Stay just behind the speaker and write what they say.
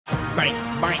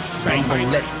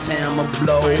Let Sam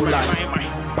blow like.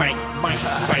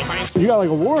 You got like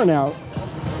a warrant out.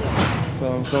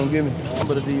 So don't give me.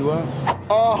 But a DUI.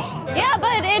 Oh. Yeah,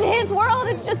 but in his world,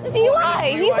 it's just a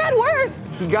DUI. He's had worse.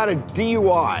 He got a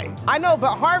DUI. I know,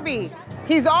 but Harvey,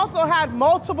 he's also had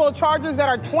multiple charges that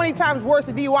are 20 times worse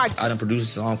than DUI. I done produced a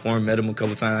song for him, met him a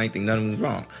couple times. I ain't think nothing was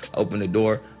wrong. I opened the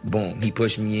door, boom. He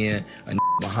pushed me in. A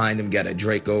behind him got a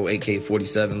Draco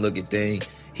AK-47 looking thing.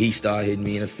 He started hitting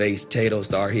me in the face. Tato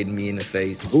started hitting me in the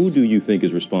face. Who do you think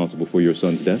is responsible for your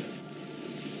son's death?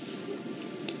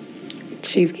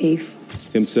 Chief Keef.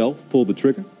 Himself pulled the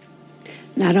trigger?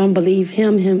 I don't believe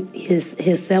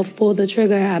himself pulled the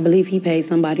trigger. I believe he paid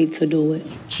somebody to do it.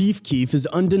 Chief Keef is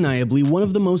undeniably one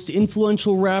of the most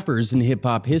influential rappers in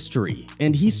hip-hop history,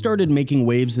 and he started making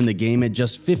waves in the game at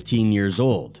just 15 years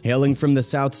old. Hailing from the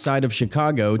south side of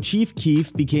Chicago, Chief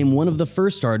Keef became one of the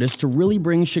first artists to really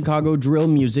bring Chicago drill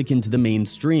music into the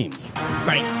mainstream.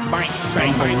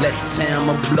 Let Sam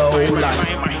blow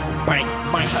like.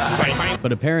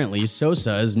 But apparently,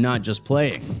 Sosa is not just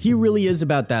playing. He really is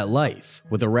about that life.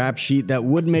 With a rap sheet that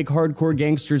would make hardcore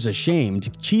gangsters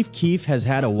ashamed, Chief Keef has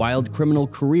had a wild criminal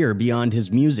career beyond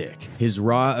his music. His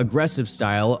raw, aggressive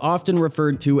style, often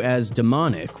referred to as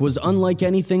demonic, was unlike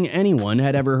anything anyone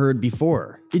had ever heard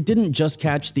before. It didn't just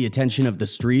catch the attention of the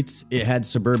streets, it had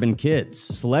suburban kids,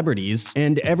 celebrities,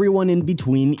 and everyone in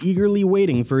between eagerly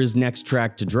waiting for his next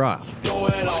track to drop.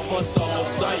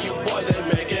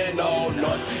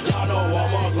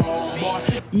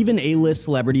 Even A-list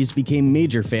celebrities became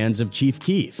major fans of Chief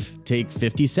Keef. Take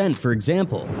 50 Cent, for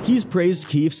example. He's praised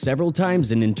Keef several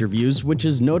times in interviews, which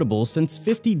is notable since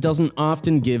 50 doesn't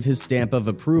often give his stamp of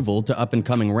approval to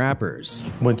up-and-coming rappers.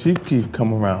 When Chief Keef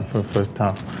come around for the first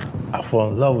time, I fall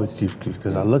in love with Chief Keef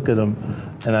because I look at him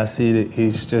and I see that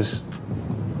he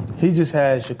just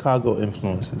has Chicago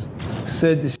influences.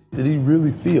 Said the shit that he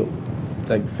really feel,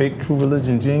 like fake True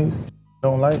Religion jeans.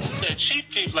 Don't like. Yeah, Chief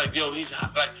Keef, like, yo, he's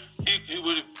like, he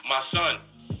would have, my son,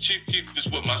 Chief Keef is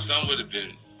what my son would have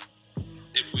been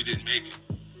if we didn't make it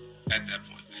at that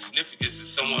point. The significance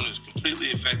is someone who's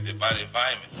completely affected by the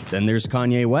environment. Then there's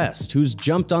Kanye West, who's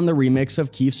jumped on the remix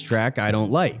of Keef's track I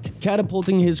Don't Like,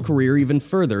 catapulting his career even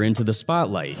further into the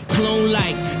spotlight. Clone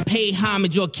like, pay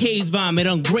homage or case vomit,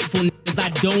 ungrateful niggas I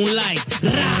don't like.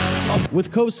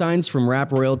 With cosigns from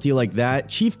rap royalty like that,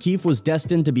 Chief Keef was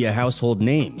destined to be a household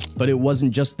name. But it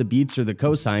wasn't just the beats or the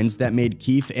cosigns that made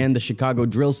Keef and the Chicago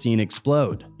drill scene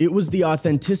explode. It was the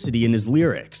authenticity in his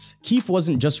lyrics. Keef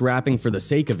wasn't just rapping for the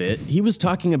sake of it, he was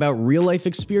talking about real-life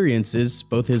experiences,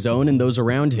 both his own and those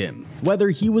around him. Whether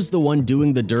he was the one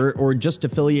doing the dirt or just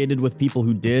affiliated with people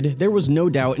who did, there was no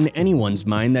doubt in anyone's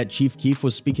mind that Chief Keef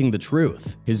was speaking the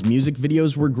truth. His music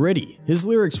videos were gritty, his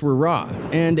lyrics were raw,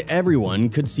 and everyone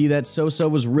could see that Sosa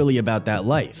was really about that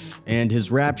life, and his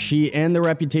rap sheet and the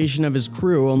reputation of his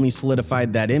crew only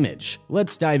solidified that image.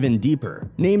 Let's dive in deeper.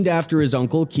 Named after his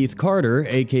uncle Keith Carter,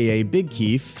 aka Big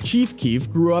Keef, Chief Keef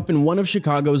grew up in one of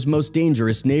Chicago's most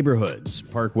dangerous neighborhoods,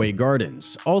 Parkway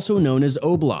Gardens, also known as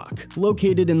O Block.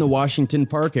 Located in the Washington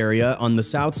Park area on the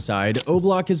south side, O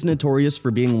Block is notorious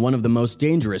for being one of the most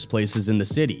dangerous places in the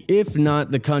city, if not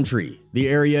the country. The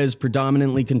area is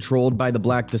predominantly controlled by the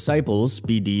Black Disciples,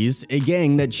 BDs, a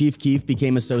gang that Chief Keef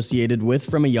became associated with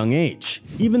from a young age.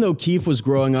 Even though Keef was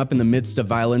growing up in the midst of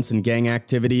violence and gang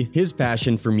activity, his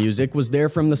passion for music was there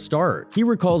from the start. He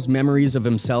recalls memories of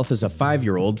himself as a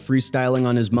 5-year-old freestyling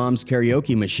on his mom's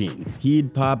karaoke machine.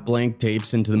 He'd pop blank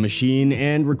tapes into the machine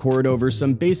and record over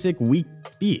some basic weak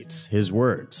beats, his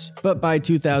words. But by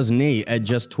 2008, at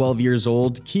just 12 years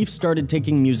old, Keef started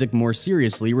taking music more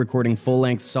seriously, recording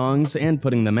full-length songs and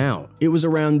putting them out. It was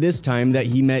around this time that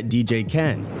he met DJ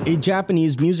Ken, a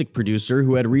Japanese music producer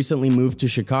who had recently moved to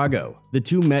Chicago. The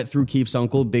two met through Keef's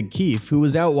uncle Big Keef, who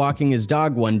was out walking his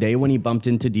dog one day when he bumped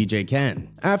into DJ Ken.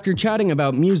 After chatting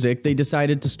about music, they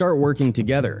decided to start working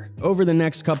together. Over the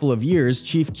next couple of years,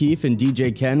 Chief Keef and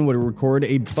DJ Ken would record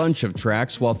a bunch of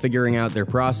tracks while figuring out their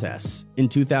process. In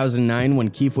 2009, when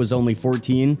Keef was only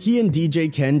 14, he and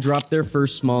DJ Ken dropped their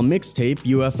first small mixtape,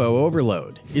 U.F.O.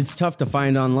 Overload. It's tough to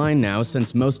find online now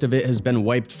since most of it has been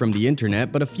wiped from the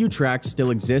internet, but a few tracks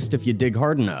still exist if you dig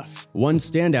hard enough. One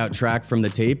standout track from the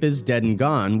tape is Dead and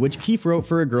Gone, which Keef wrote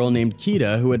for a girl named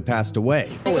Kita who had passed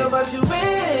away. I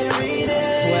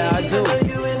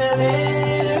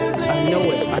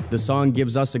know it. The song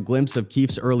gives us a glimpse of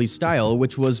Keef's early style,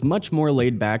 which was much more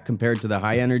laid back compared to the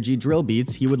high-energy drill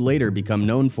beats he would later become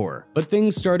known for. But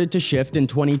things started to shift in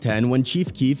 2010 when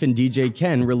Chief Keef and DJ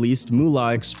Ken released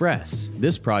Moolah Express.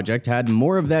 This project had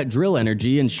more of that drill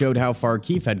energy and showed how far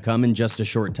Keef had come in just a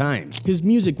short time. His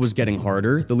music was getting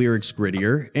harder, the lyrics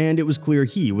grittier, and it was clear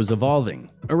he was evolving.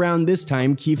 Around this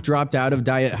time, Keef dropped out of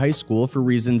Diet High School for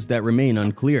reasons that remain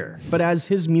unclear. But as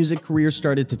his music career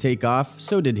started to take off,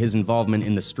 so did his involvement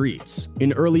in the streets.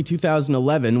 In early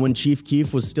 2011, when Chief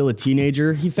Keef was still a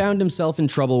teenager, he found himself in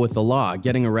trouble with the law,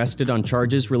 getting arrested on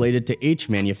charges related to H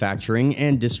manufacturing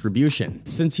and distribution.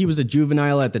 Since he was a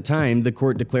juvenile at the time, the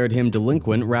court declared him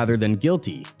delinquent rather than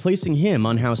guilty, placing him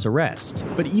on house arrest.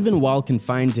 But even while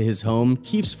confined to his home,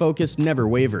 Keef's focus never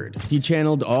wavered. He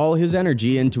channeled all his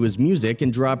energy into his music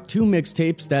and dropped 2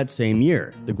 mixtapes that same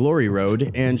year, The Glory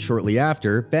Road and shortly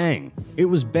after, Bang. It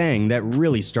was Bang that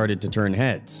really started to turn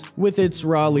heads. With its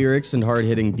raw lyrics and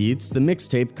hard-hitting beats, the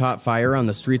mixtape caught fire on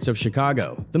the streets of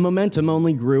Chicago. The momentum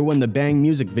only grew when the Bang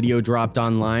music video dropped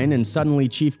online, and suddenly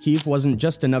Chief Keef wasn't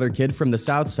just another kid from the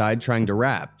South Side trying to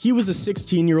rap. He was a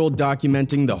 16-year-old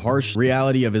documenting the harsh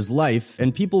reality of his life,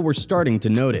 and people were starting to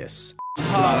notice.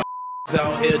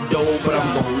 Out here though, but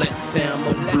I'm gonna let Sam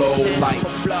blow like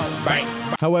bang.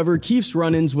 However, Keef's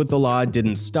run-ins with the law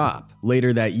didn't stop.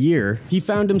 Later that year, he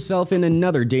found himself in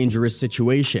another dangerous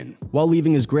situation. While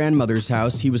leaving his grandmother's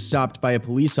house, he was stopped by a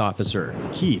police officer.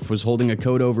 Keef was holding a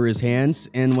coat over his hands,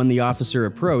 and when the officer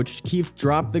approached, Keef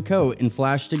dropped the coat and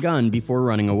flashed a gun before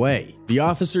running away. The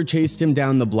officer chased him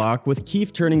down the block, with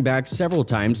Keef turning back several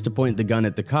times to point the gun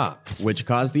at the cop, which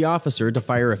caused the officer to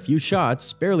fire a few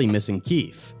shots, barely missing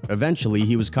Keef. Eventually,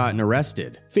 he was caught and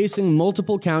arrested, facing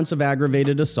multiple counts of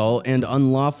aggravated assault and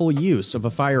unlawful use of a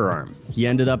firearm. He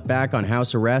ended up back on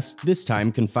house arrest, this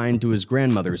time confined to his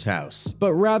grandmother's house.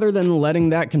 But rather than letting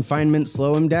that confinement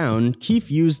slow him down, Keef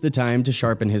used the time to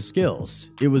sharpen his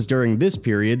skills. It was during this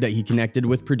period that he connected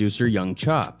with producer Young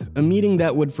Chop, a meeting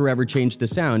that would forever change the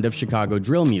sound of Chicago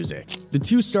drill music. The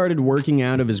two started working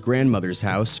out of his grandmother's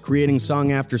house, creating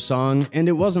song after song, and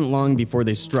it wasn't long before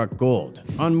they struck gold.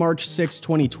 On March 6,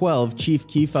 2012, Chief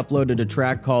Keef uploaded a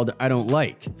track called I Don't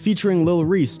Like, featuring Lil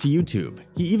Reese to YouTube.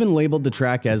 He even labeled the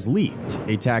track as leaked,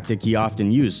 a tactic he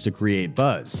often used to create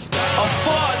buzz.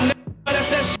 That's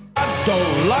that shit I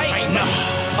don't like.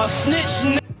 Nah, a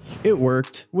snitch. It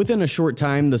worked. Within a short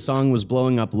time, the song was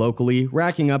blowing up locally,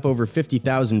 racking up over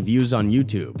 50,000 views on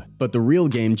YouTube. But the real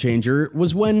game changer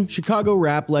was when Chicago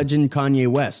rap legend Kanye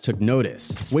West took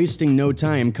notice. Wasting no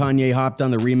time, Kanye hopped on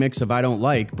the remix of I Don't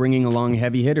Like, bringing along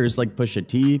heavy hitters like Pusha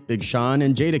T, Big Sean,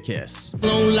 and Jadakiss.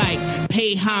 Don't like,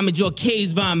 pay homage or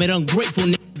K's vomit, ungrateful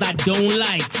niggas I don't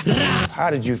like. How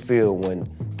did you feel when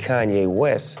Kanye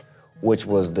West, which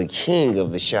was the king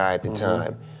of the Chi at the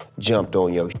time, jumped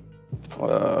on your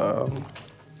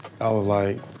I was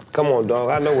like, come on, dog.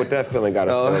 I know what that feeling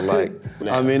gotta feel like.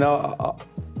 I mean,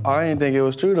 I didn't think it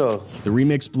was true though. The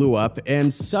remix blew up,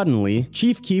 and suddenly,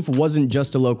 Chief Keef wasn't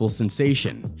just a local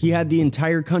sensation. He had the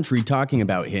entire country talking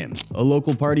about him. A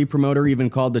local party promoter even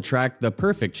called the track the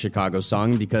perfect Chicago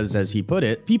song because, as he put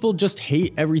it, people just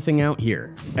hate everything out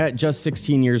here. At just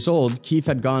 16 years old, Keef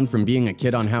had gone from being a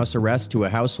kid on house arrest to a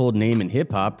household name in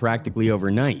hip-hop practically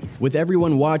overnight. With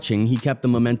everyone watching, he kept the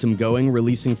momentum going,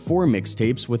 releasing 4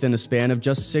 mixtapes within a span of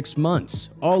just 6 months,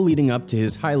 all leading up to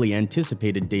his highly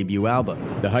anticipated debut album.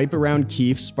 The hype around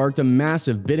Keef sparked a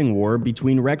massive bidding war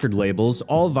between record labels,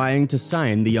 all vying to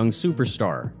sign the young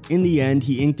superstar. In the end,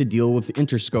 he inked a deal with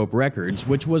Interscope Records,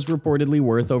 which was reportedly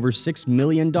worth over $6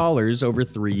 million over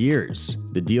 3 years.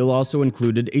 The deal also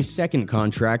included a second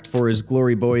contract for his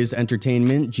Glory Boys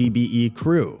Entertainment GBE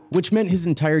crew, which meant his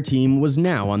entire team was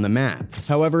now on the map.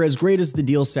 However, as great as the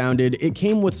deal sounded, it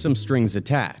came with some strings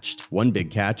attached. One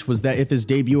big catch was that if his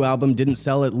debut album didn't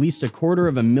sell at least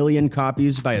 250,000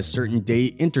 copies by a certain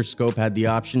date, Interscope had the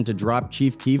option to drop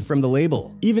Chief Keef from the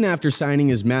label. Even after signing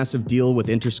his massive deal with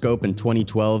Interscope in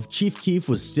 2012, Chief Keef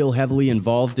was still heavily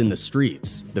involved in the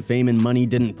streets. The fame and money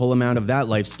didn't pull him out of that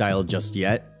lifestyle just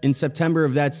yet. In September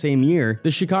of that same year, the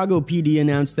Chicago PD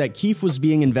announced that Keef was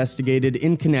being investigated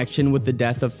in connection with the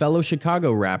death of fellow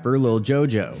Chicago rapper Lil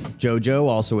Jojo. Jojo,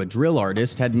 also a drill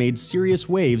artist, had made serious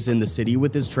waves in the city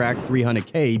with his track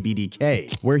 300K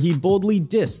BDK, where he boldly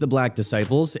dissed the Black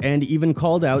Disciples and even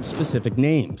called out specific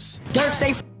names. Dirk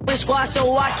say with squad,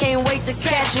 so I can't wait to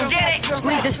catch him.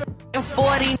 Squeeze this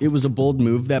 40. It was a bold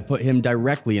move that put him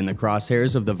directly in the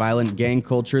crosshairs of the violent gang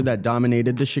culture that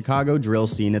dominated the Chicago drill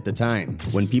scene at the time.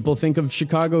 When people think of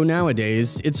Chicago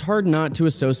nowadays, it's hard not to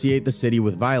associate the city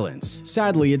with violence.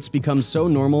 Sadly, it's become so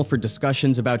normal for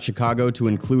discussions about Chicago to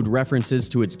include references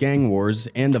to its gang wars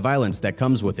and the violence that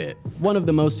comes with it. One of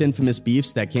the most infamous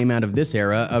beefs that came out of this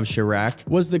era of Chirac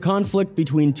was the conflict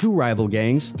between two rival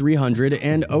gangs, 300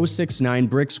 and 069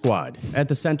 Brick Squad. At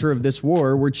the center of this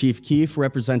war were Chief Keef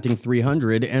representing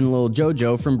 300 and Lil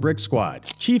Jojo from Brick Squad.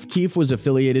 Chief Keef was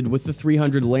affiliated with the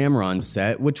 300 Lamron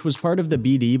set, which was part of the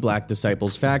BD Black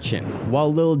Disciples faction,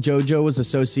 while Lil Jojo was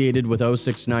associated with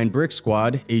 069 Brick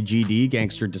Squad, a GD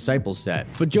Gangster Disciples set.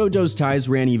 But Jojo's ties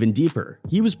ran even deeper.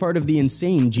 He was part of the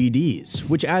Insane GDs,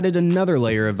 which added another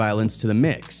layer of violence to the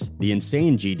mix. The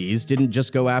Insane GDs didn't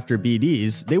just go after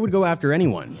BDs, they would go after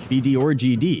anyone, BD or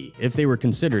GD, if they were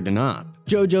considered an op.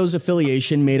 Jojo's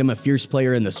affiliation made him a fierce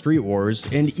player in the street wars,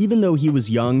 and even though he was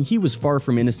young, he was far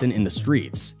from innocent in the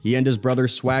streets. He and his brother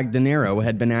Swag Dinero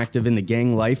had been active in the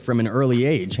gang life from an early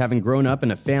age, having grown up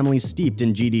in a family steeped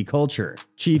in GD culture.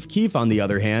 Chief Keef, on the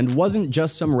other hand, wasn't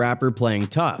just some rapper playing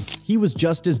tough. He was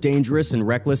just as dangerous and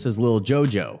reckless as Lil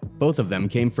Jojo. Both of them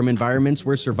came from environments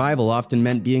where survival often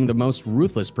meant being the most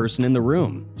ruthless person in the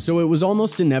room. So it was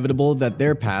almost inevitable that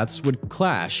their paths would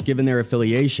clash given their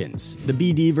affiliations. The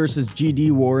BD versus GD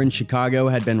war in Chicago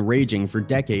had been raging for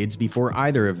decades before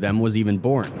either of them was even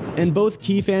born. And both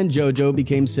Keef and Jojo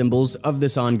became symbols of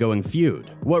this ongoing feud.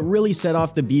 What really set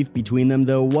off the beef between them,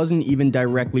 though, wasn't even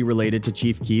directly related to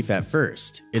Chief Keef at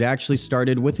first. It actually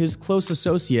started with his close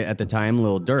associate at the time,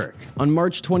 Lil Durk. On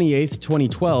March 28,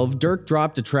 2012, Durk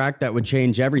dropped a track that would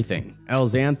change everything,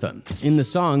 L's Anthem. In the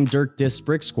song, Durk dissed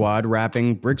Brick Squad,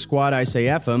 rapping, "Brick Squad, I say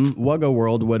F 'em, Wugga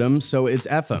World with 'em, so it's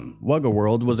F 'em." Wugga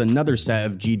World was another set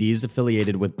of GDs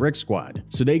affiliated with Brick Squad,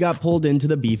 so they got pulled into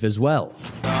the beef as well.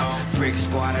 Brick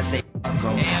Squad, I say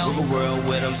Wugga World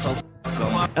with 'em, so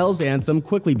L's Anthem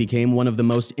quickly became one of the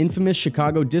most infamous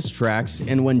Chicago diss tracks,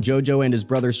 and when Jojo and his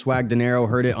brother Swag Dinero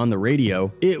heard it on the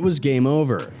radio, it was game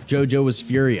over. Jojo was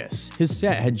furious. His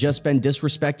set had just been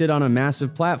disrespected on a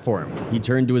massive platform. He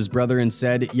turned to his brother and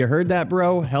said, "You heard that,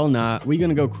 bro? Hell nah, we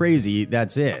gonna go crazy,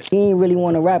 that's it." He didn't really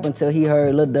want to rap until he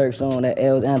heard Lil Durk's song, that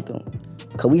L's Anthem.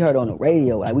 Cause we heard it on the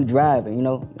radio, like we driving, you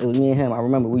know? It was me and him, I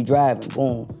remember we driving,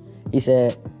 boom. He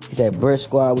said, Brick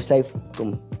Squad, we say f***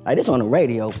 'em. Like, this on the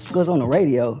radio. It goes on the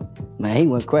radio. Man, he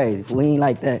went crazy. We ain't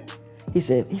like that. He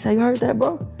said, you heard that,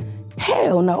 bro?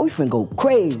 Hell no, we finna go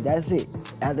crazy. That's it.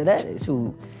 After that,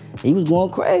 he was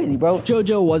going crazy, bro.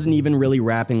 Jojo wasn't even really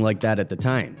rapping like that at the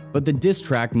time, but the diss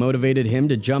track motivated him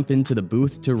to jump into the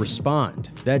booth to respond.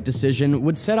 That decision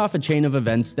would set off a chain of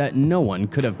events that no one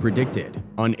could have predicted.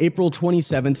 On April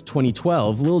 27,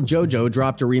 2012, Lil Jojo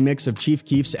dropped a remix of Chief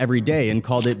Keef's Every Day and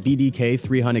called it BDK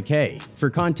 300K. For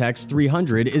context,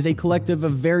 300 is a collective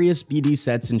of various BD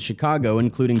sets in Chicago,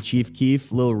 including Chief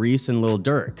Keef, Lil Reese, and Lil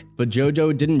Durk. But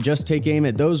Jojo didn't just take aim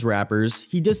at those rappers,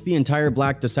 he dissed the entire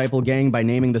Black Disciple gang by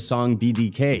naming the song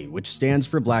BDK, which stands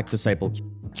for Black Disciple.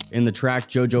 In the track,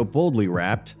 Jojo boldly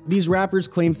rapped, "These rappers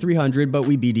claim 300 but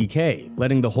we BDK,"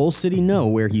 letting the whole city know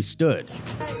where he stood.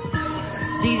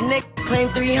 These niggas claim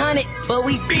 300, but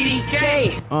we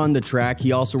BDK. On the track,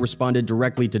 he also responded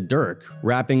directly to Durk,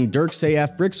 rapping, "Durk say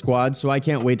F Brick Squad, so I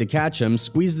can't wait to catch him.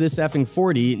 Squeeze this effing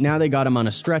 40, now they got him on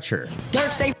a stretcher." Durk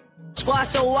say squad,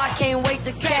 so I can't wait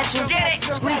to catch him.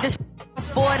 Squeeze this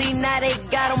 40, now they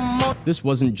got him on. This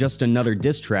wasn't just another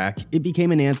diss track, it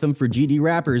became an anthem for GD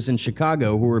rappers in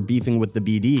Chicago who were beefing with the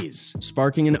BDs,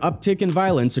 sparking an uptick in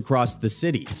violence across the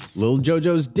city. Lil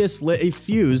Jojo's diss lit a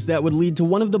fuse that would lead to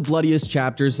one of the bloodiest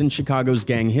chapters in Chicago's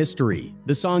gang history.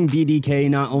 The song BDK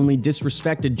not only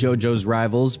disrespected Jojo's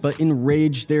rivals, but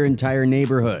enraged their entire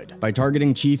neighborhood. By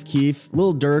targeting Chief Keef,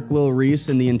 Lil Durk, Lil Reese,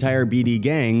 and the entire BD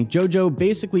gang, Jojo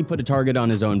basically put a target on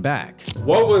his own back.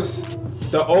 What was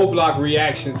the O Block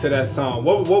reaction to that song?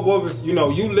 What was, you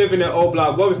living in O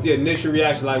Block, what was the initial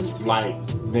reaction like?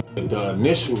 The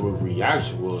initial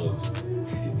reaction was,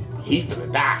 he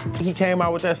finna die. He came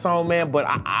out with that song, man, but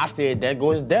I said, that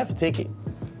goes his death ticket.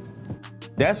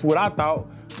 That's what I thought.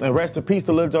 And rest in peace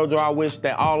to Lil Jojo. I wish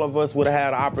that all of us would have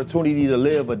had an opportunity to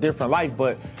live a different life,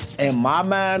 but in my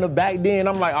mind back then,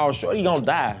 I'm like, oh, sure, he gonna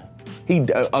die. He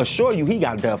assure you he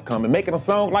got death coming. Making a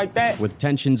song like that? With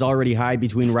tensions already high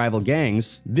between rival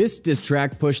gangs, this diss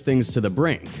track pushed things to the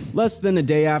brink. Less than a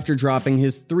day after dropping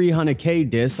his 300K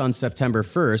diss on September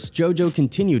 1st, Jojo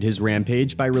continued his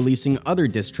rampage by releasing other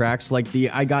diss tracks like the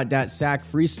I Got Dat Sack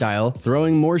freestyle,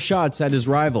 throwing more shots at his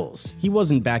rivals. He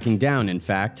wasn't backing down, in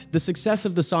fact. The success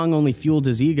of the song only fueled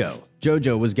his ego.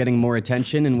 JoJo was getting more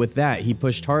attention, and with that, he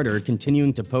pushed harder,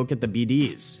 continuing to poke at the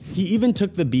BDs. He even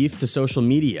took the beef to social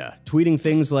media, tweeting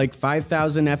things like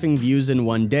 5,000 effing views in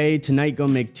one day, tonight go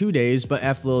make 2 days, but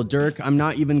F Lil Durk, I'm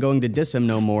not even going to diss him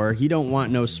no more, he don't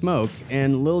want no smoke,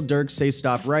 and Lil Durk say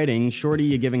stop writing, shorty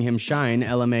you giving him shine,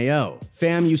 LMAO.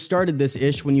 Fam, you started this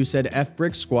ish when you said F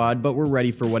Brick Squad, but we're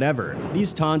ready for whatever.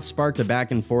 These taunts sparked a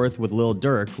back and forth with Lil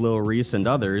Durk, Lil Reese, and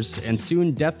others, and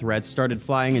soon death threats started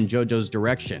flying in JoJo's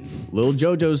direction. Lil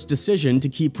JoJo's decision to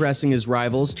keep pressing his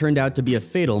rivals turned out to be a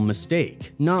fatal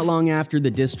mistake. Not long after the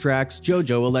diss tracks,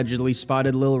 JoJo allegedly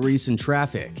spotted Lil Reese in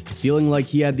traffic. Feeling like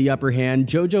he had the upper hand,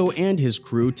 JoJo and his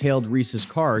crew tailed Reese's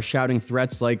car, shouting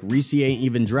threats like, Reese ain't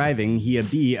even driving, he a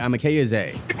B, I'm a KZA.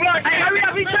 Hey, hurry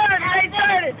up, he turned,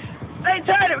 they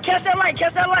turned him, catch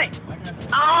that light,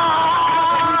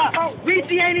 Ah! Reese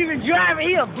ain't even driving,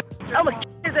 he a I'm a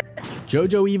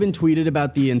JoJo even tweeted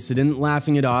about the incident,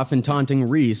 laughing it off and taunting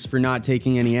Reese for not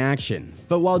taking any action.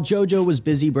 But while JoJo was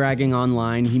busy bragging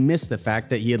online, he missed the fact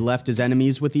that he had left his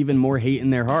enemies with even more hate in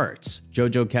their hearts.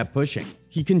 JoJo kept pushing.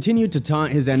 He continued to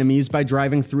taunt his enemies by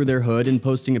driving through their hood and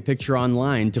posting a picture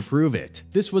online to prove it.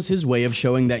 This was his way of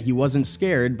showing that he wasn't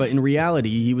scared, but in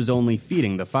reality, he was only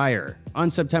feeding the fire. On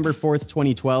September 4th,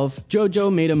 2012,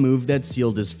 JoJo made a move that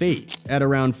sealed his fate. At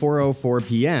around 4:04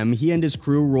 p.m., he and his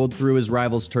crew rolled through his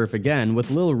rival's turf again,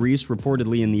 with Lil Reese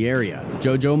reportedly in the area.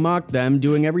 JoJo mocked them,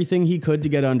 doing everything he could to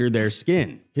get under their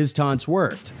skin. His taunts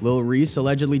worked. Lil Reese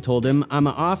allegedly told him,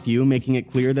 "I'ma off you," making it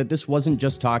clear that this wasn't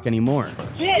just talk anymore.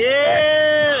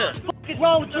 Yeah! What is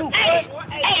wrong with you? Hey,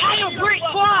 I'm a Brick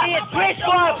Squad! Yeah, Brick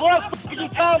Squad, boy. What you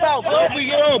talking about, bro? We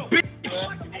your bitch.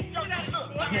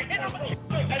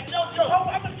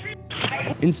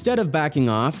 Instead of backing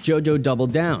off, JoJo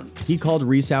doubled down. He called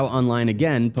Reese out online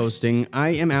again, posting, "I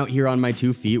am out here on my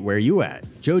 2 feet, where you at?"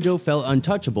 JoJo felt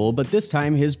untouchable, but this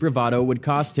time his bravado would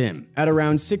cost him. At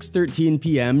around 6:13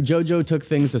 p.m., JoJo took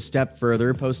things a step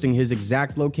further, posting his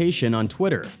exact location on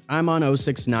Twitter. "I'm on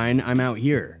 069, I'm out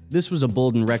here." This was a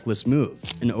bold and reckless move,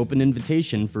 an open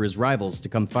invitation for his rivals to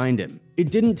come find him. It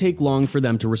didn't take long for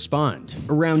them to respond.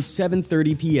 Around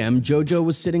 7:30 p.m., JoJo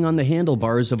was sitting on the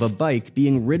handlebars of a bike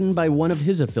being ridden by one of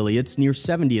his affiliates near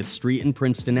 70th Street and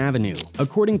Princeton Avenue.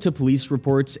 According to police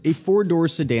reports, a 4-door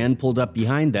sedan pulled up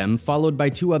behind them, followed by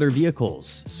 2 other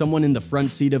vehicles. Someone in the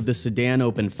front seat of the sedan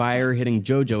opened fire, hitting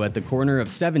JoJo at the corner of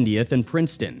 70th and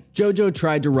Princeton. JoJo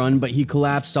tried to run, but he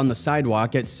collapsed on the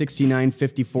sidewalk at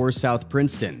 6954 South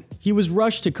Princeton. He was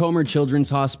rushed to Comer Children's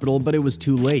Hospital, but it was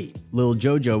too late. Lil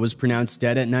JoJo was pronounced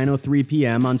dead at 9:03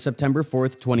 p.m. on September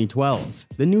 4th, 2012.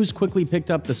 The news quickly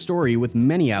picked up the story, with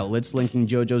many outlets linking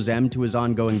JoJo's M to his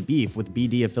ongoing beef with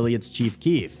BD affiliates Chief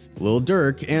Keef, Lil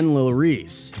Durk, and Lil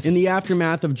Reese. In the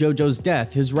aftermath of JoJo's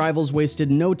death, his rivals wasted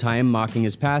no time mocking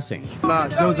his passing. Nah,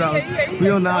 JoJo, we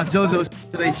don't know JoJo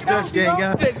they stretch gang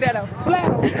guy.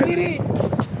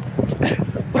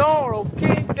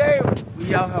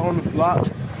 We out here on the block.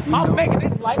 I'm making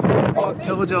this like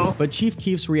JoJo. But Chief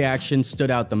Keef's reaction stood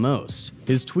out the most.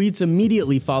 His tweets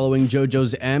immediately following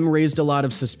JoJo's M raised a lot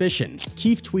of suspicion.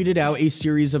 Keef tweeted out a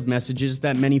series of messages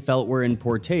that many felt were in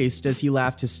poor taste as he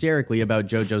laughed hysterically about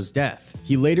JoJo's death.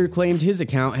 He later claimed his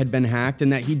account had been hacked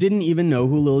and that he didn't even know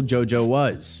who Lil JoJo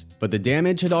was. But the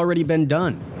damage had already been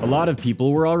done. A lot of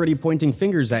people were already pointing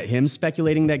fingers at him,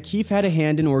 speculating that Keef had a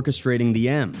hand in orchestrating the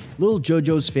M. Lil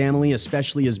JoJo's family,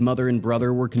 especially his mother and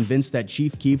brother, were convinced that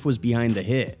Chief Keef was behind the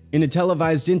hit. In a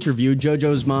televised interview,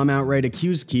 JoJo's mom outright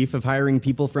accused Keef of hiring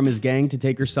people from his gang to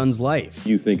take her son's life.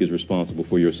 You think is responsible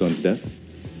for your son's death?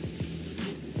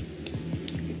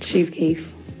 Chief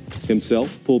Keef.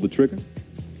 Himself pulled the trigger?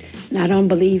 I don't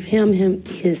believe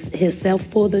his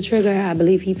self pulled the trigger. I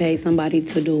believe he paid somebody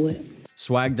to do it.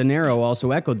 Swag Dinero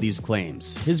also echoed these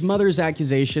claims. His mother's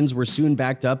accusations were soon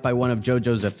backed up by one of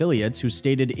JoJo's affiliates, who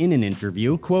stated in an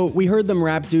interview, quote, "We heard them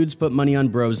rap dudes put money on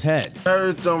bro's head."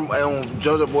 Heard them on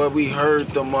JoJo boy, we heard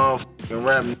them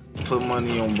rap put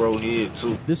money on bro's head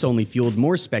too. This only fueled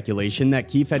more speculation that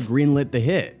Keef had greenlit the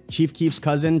hit. Chief Keef's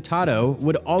cousin, Tato,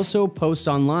 would also post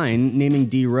online naming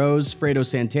D Rose, Fredo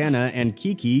Santana, and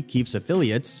Kiki, Keef's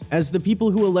affiliates, as the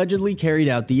people who allegedly carried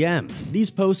out the M. These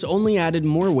posts only added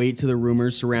more weight to the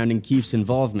rumors surrounding Keef's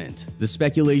involvement. The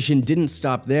speculation didn't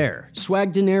stop there.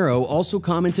 Swag Dinero also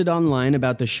commented online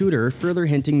about the shooter, further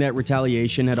hinting that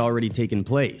retaliation had already taken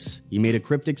place. He made a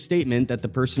cryptic statement that the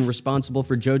person responsible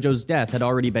for JoJo's death had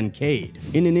already been K'd.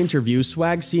 In an interview,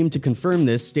 Swag seemed to confirm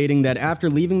this, stating that after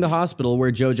leaving the hospital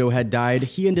where JoJo had died,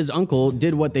 he and his uncle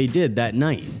did what they did that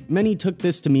night. Many took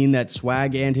this to mean that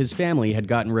Swag and his family had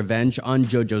gotten revenge on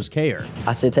JoJo's care.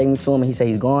 I said, take me to him, and he said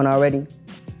he's gone already.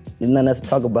 There's nothing else to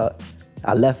talk about.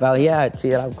 I left out here, I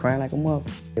was crying like a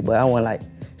motherfucker. But I wasn't like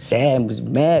sad, was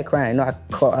mad crying. You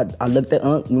know, I looked at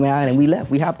Unc, man, and we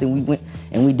left. We hopped and we went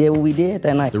and we did what we did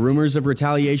that night. The rumors of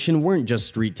retaliation weren't just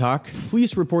street talk.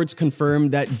 Police reports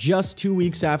confirmed that just 2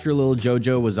 weeks after Lil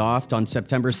JoJo was offed on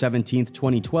September 17th,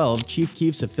 2012, Chief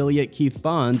Keef's affiliate Keith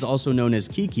Bonds, also known as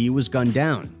Kiki, was gunned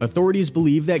down. Authorities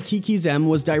believe that Kiki's M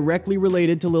was directly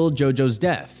related to Lil JoJo's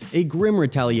death, a grim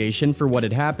retaliation for what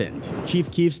had happened.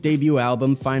 Chief Keef's debut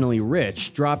album, Finally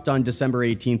Rich, dropped on December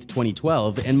 18th,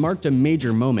 2012, and marked a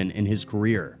major moment in his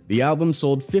career. The album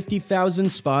sold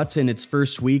 50,000 spots in its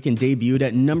first week and debuted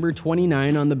at number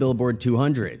 29 on the Billboard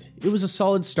 200. It was a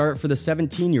solid start for the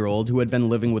 17-year-old who had been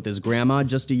living with his grandma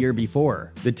just a year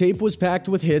before. The tape was packed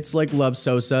with hits like Love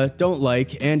Sosa, Don't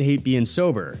Like, and Hate Being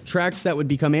Sober, tracks that would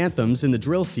become anthems in the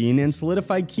drill scene and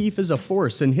solidify Keef as a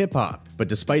force in hip-hop. But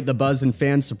despite the buzz and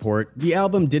fan support, the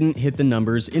album didn't hit the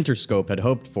numbers Interscope had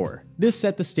hoped for. This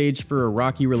set the stage for a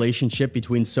rocky relationship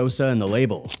between Sosa and the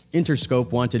label.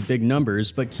 Interscope wanted big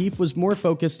numbers, but Keef was more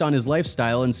focused on his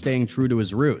lifestyle and staying true to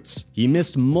his roots. He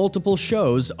missed multiple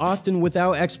shows, often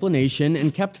without explanation,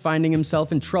 and kept finding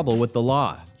himself in trouble with the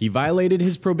law. He violated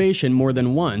his probation more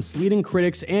than once, leading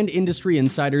critics and industry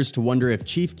insiders to wonder if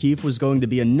Chief Keef was going to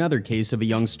be another case of a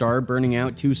young star burning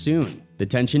out too soon. The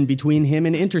tension between him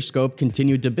and Interscope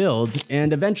continued to build,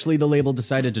 and eventually the label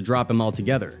decided to drop him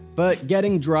altogether. But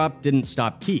getting dropped didn't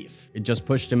stop Keef, it just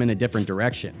pushed him in a different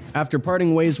direction. After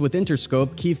parting ways with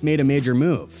Interscope, Keef made a major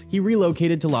move. He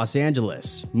relocated to Los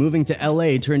Angeles. Moving to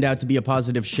LA turned out to be a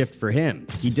positive shift for him.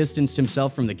 He distanced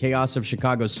himself from the chaos of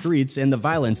Chicago streets and the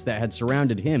violence that had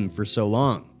surrounded him for so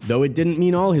long. Though it didn't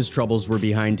mean all his troubles were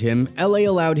behind him, LA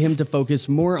allowed him to focus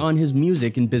more on his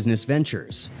music and business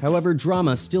ventures. However,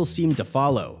 drama still seemed to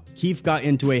follow. Keef got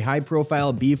into a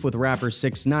high-profile beef with rapper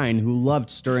 6ix9ine, who loved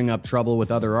stirring up trouble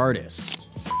with other artists.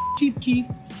 Chief Keef,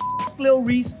 Lil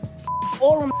Reese,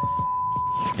 all of them.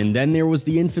 And then there was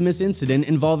the infamous incident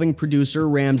involving producer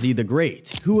Ramsey the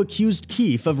Great, who accused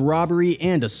Keef of robbery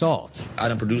and assault. I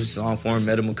done produced a song for him,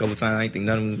 met him a couple times, I didn't think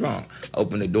nothing was wrong. I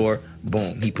opened the door,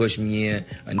 boom, he pushed me in,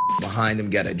 a behind him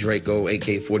got a Draco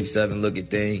AK-47 looking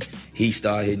thing. He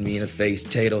started hitting me in the face,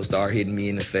 Tato started hitting me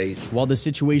in the face. While the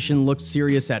situation looked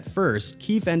serious at first,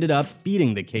 Keef ended up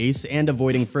beating the case and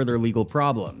avoiding further legal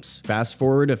problems. Fast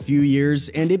forward a few years,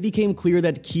 and it became clear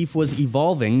that Keef was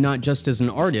evolving not just as an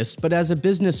artist, but as a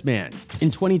businessman. In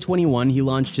 2021, he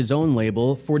launched his own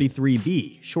label,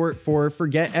 43B, short for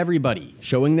Forget Everybody,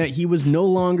 showing that he was no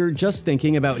longer just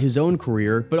thinking about his own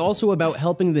career, but also about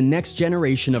helping the next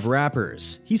generation of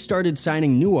rappers. He started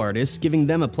signing new artists, giving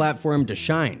them a platform to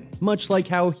shine, much like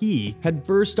how he had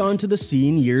burst onto the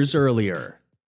scene years earlier.